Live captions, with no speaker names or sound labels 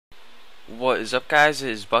What is up, guys? It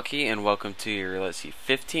is Bucky, and welcome to your,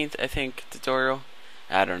 15th, I think, tutorial.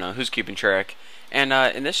 I don't know, who's keeping track. And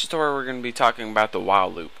in this tutorial, we're going to be talking about the while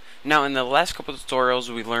loop. Now, in the last couple of tutorials,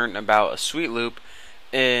 we learned about a sweet loop,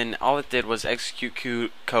 and all it did was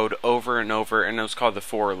execute code over and over, and it was called the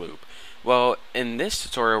for loop. Well, in this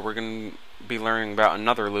tutorial, we're going to be learning about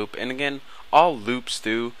another loop, and again, all loops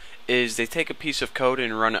do is they take a piece of code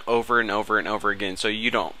and run it over and over and over again, so you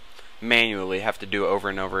don't manually have to do it over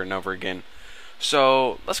and over and over again.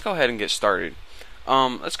 So let's go ahead and get started.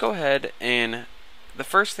 Let's go ahead, and the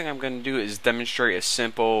first thing I'm going to do is demonstrate a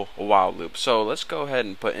simple while loop. So let's go ahead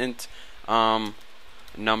and put int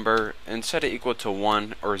number and set it equal to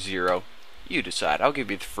 1 or 0. You decide. I'll give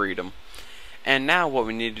you the freedom. And now what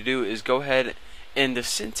we need to do is go ahead, in the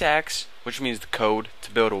syntax, which means the code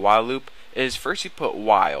to build a while loop, is first you put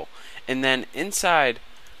while, and then inside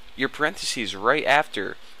your parentheses right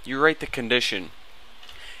after you write the condition.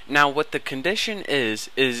 Now what the condition is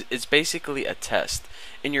it's basically a test,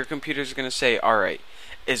 and your computer's going to say, alright,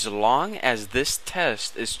 as long as this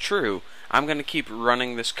test is true, I'm going to keep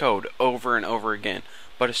running this code over and over again,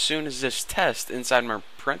 but as soon as this test inside my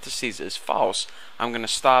parentheses is false, I'm going to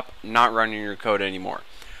stop not running your code anymore.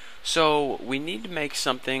 So we need to make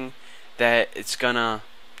something that it's going to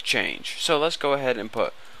change. So let's go ahead and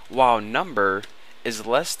put while number is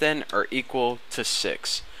less than or equal to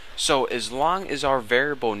 6. So as long as our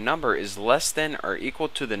variable number is less than or equal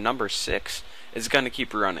to the number 6, it's going to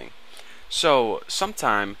keep running. So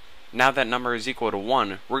sometime, now that number is equal to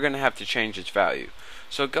 1, we're going to have to change its value.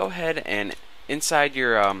 So go ahead and inside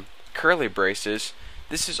your curly braces,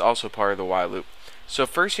 this is also part of the while loop. So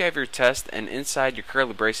first you have your test, and inside your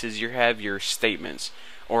curly braces you have your statements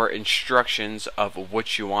or instructions of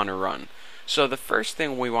what you want to run. So the first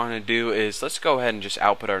thing we want to do is, let's go ahead and just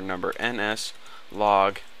output our number, ns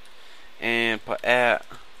log, and put at,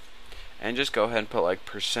 and just go ahead and put like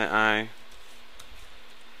 %i,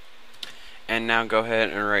 and now go ahead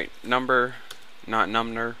and write number, not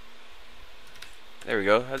number. There we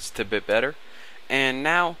go, that's a bit better. And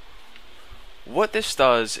now what this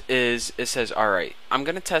does is it says, alright, I'm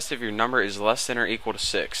going to test if your number is less than or equal to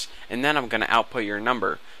 6, and then I'm going to output your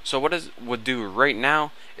number. So what it would do right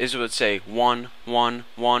now is it would say 1, 1,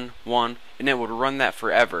 1, 1, and it would run that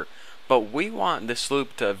forever. But we want this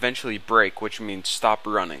loop to eventually break, which means stop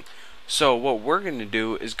running. So what we're going to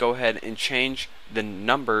do is go ahead and change the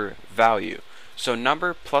number value. So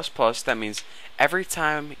number plus plus, that means every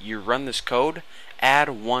time you run this code, add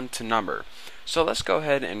 1 to number. So let's go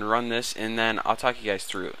ahead and run this, and then I'll talk you guys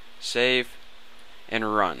through it. Save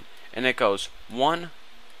and run. And it goes 1,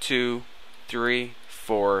 2, 3,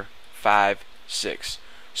 4, 5, 6.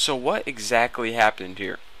 So what exactly happened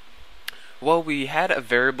here? Well, we had a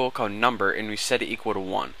variable called number, and we set it equal to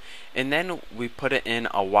 1. And then we put it in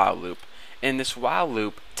a while loop. And this while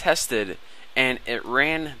loop tested, and it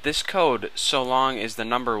ran this code so long as the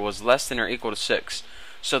number was less than or equal to 6.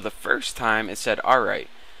 So the first time it said, alright,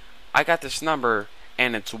 I got this number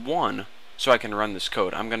and it's 1, so I can run this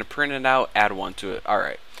code. I'm going to print it out, add 1 to it.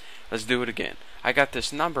 Alright, let's do it again. I got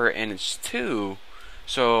this number and it's 2,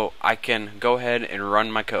 so I can go ahead and run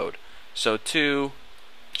my code. So 2,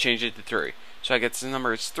 change it to 3. So I get this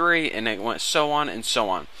number, it's 3, and it went so on and so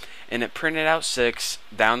on. And it printed out 6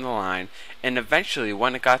 down the line, and eventually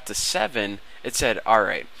when it got to 7, it said,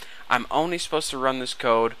 alright, I'm only supposed to run this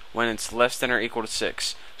code when it's less than or equal to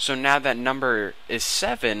 6. So now that number is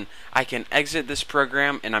 7, I can exit this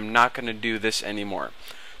program, and I'm not going to do this anymore.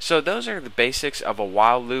 So those are the basics of a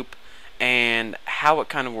while loop and how it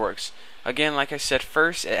kind of works. Again, like I said,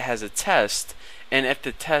 first it has a test, and if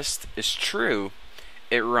the test is true,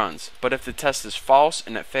 it runs. But if the test is false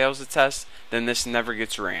and it fails the test, then this never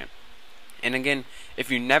gets ran. And again, if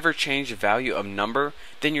you never change the value of number,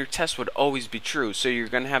 then your test would always be true. So you're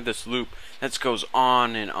going to have this loop that goes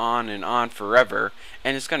on and on and on forever,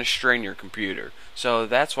 and it's going to strain your computer. So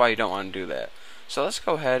that's why you don't want to do that. So let's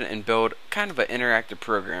go ahead and build kind of an interactive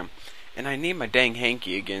program. And I need my dang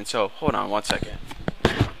hanky again, so hold on one second.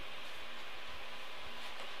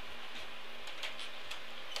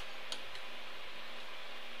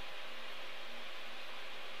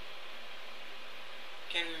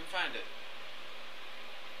 Can't even find it.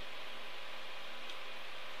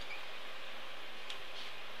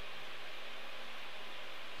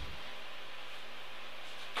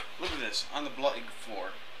 Look at this, on the bloody floor.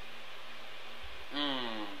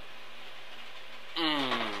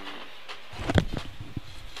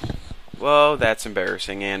 Well, that's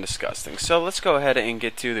embarrassing and disgusting. So let's go ahead and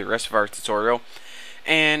get to the rest of our tutorial.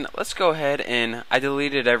 And let's go ahead and I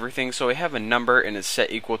deleted everything, so we have a number and it's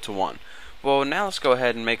set equal to 1. Well, now let's go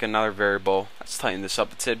ahead and make another variable. Let's tighten this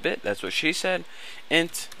up a tidbit. That's what she said.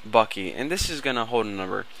 Int Bucky, and this is gonna hold a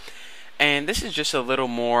number. And this is just a little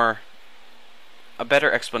more, a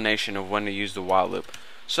better explanation of when to use the while loop.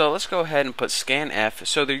 So let's go ahead and put scanf.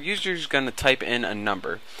 So the user is gonna type in a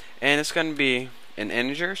number, and it's gonna be an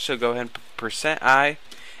integer. So go ahead and put %i,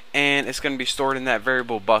 and it's gonna be stored in that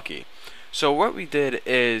variable Bucky. So what we did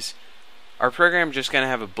is, our program is just going to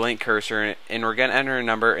have a blank cursor, and we're going to enter a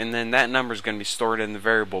number, and then that number is going to be stored in the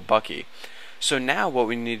variable Bucky. So now what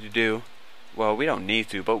we need to do, well, we don't need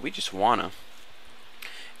to, but we just want to,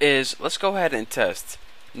 is let's go ahead and test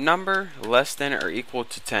number less than or equal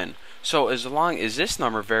to 10. So as long as this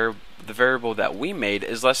number, the variable that we made,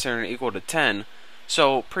 is less than or equal to 10,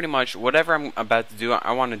 so pretty much whatever I'm about to do,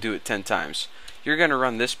 I want to do it 10 times. You're going to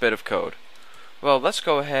run this bit of code. Well, let's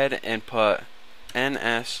go ahead and put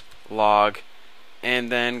ns log, and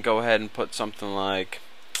then go ahead and put something like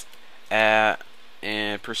at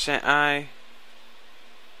and %i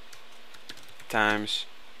times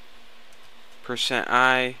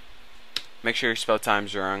 %i, make sure you spell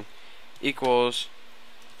times wrong, equals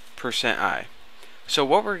 %i. So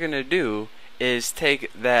what we're going to do is take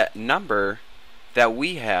that number that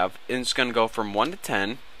we have, and it's going to go from 1 to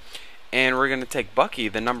 10, and we're going to take Bucky,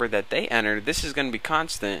 the number that they entered, this is going to be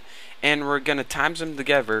constant, and we're going to times them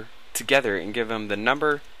together and give them the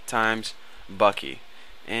number times Bucky,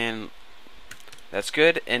 and that's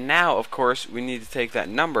good. And now of course we need to take that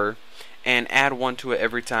number and add 1 to it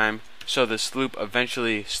every time, so this loop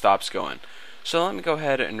eventually stops going. So let me go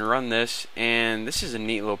ahead and run this, and this is a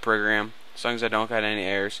neat little program as long as I don't got any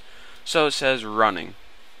errors. So it says running.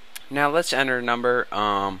 Now let's enter a number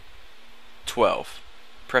 12.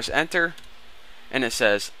 Press enter, and it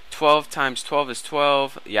says 12 times 12 is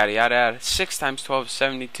 12, yada yada yada. 6 times 12 is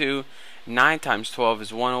 72, 9 times 12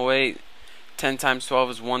 is 108, 10 times 12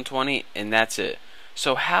 is 120, and that's it.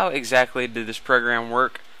 So how exactly did this program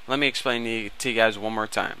work? Let me explain to you guys one more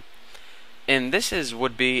time. And this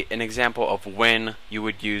would be an example of when you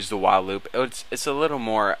would use the while loop. It's a little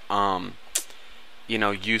more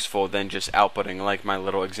useful than just outputting, like my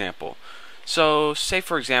little example. So say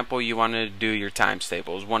for example you wanted to do your times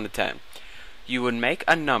tables 1 to 10. You would make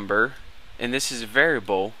a number, and this is a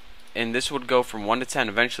variable, and this would go from 1 to 10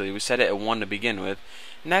 eventually. We set it at 1 to begin with.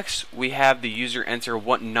 Next we have the user enter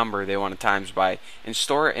what number they want to times by and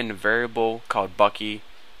store it in a variable called Bucky,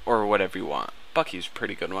 or whatever you want. Bucky's a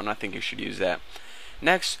pretty good one, I think you should use that.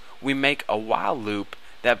 Next we make a while loop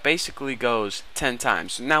that basically goes 10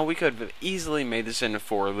 times. Now we could have easily made this in a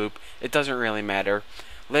for loop, it doesn't really matter.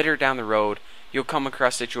 Later down the road you'll come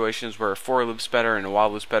across situations where a for loop's better and a while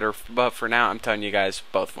loop's better, but for now I'm telling you guys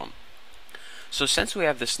both of them. So since we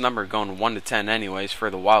have this number going 1 to 10 anyways for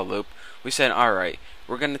the while loop, we said alright,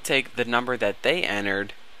 we're going to take the number that they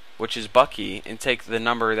entered, which is Bucky, and take the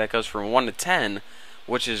number that goes from 1 to 10,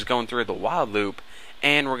 which is going through the while loop,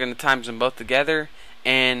 and we're going to times them both together,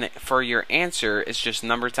 and for your answer it's just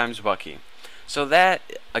number times Bucky. So that,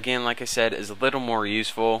 again, like I said, is a little more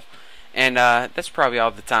useful. And that's probably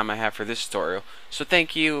all the time I have for this tutorial. So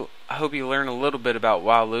thank you. I hope you learn a little bit about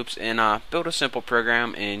while loops and build a simple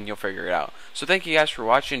program and you'll figure it out. So thank you guys for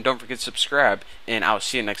watching. Don't forget to subscribe, and I'll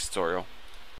see you next tutorial.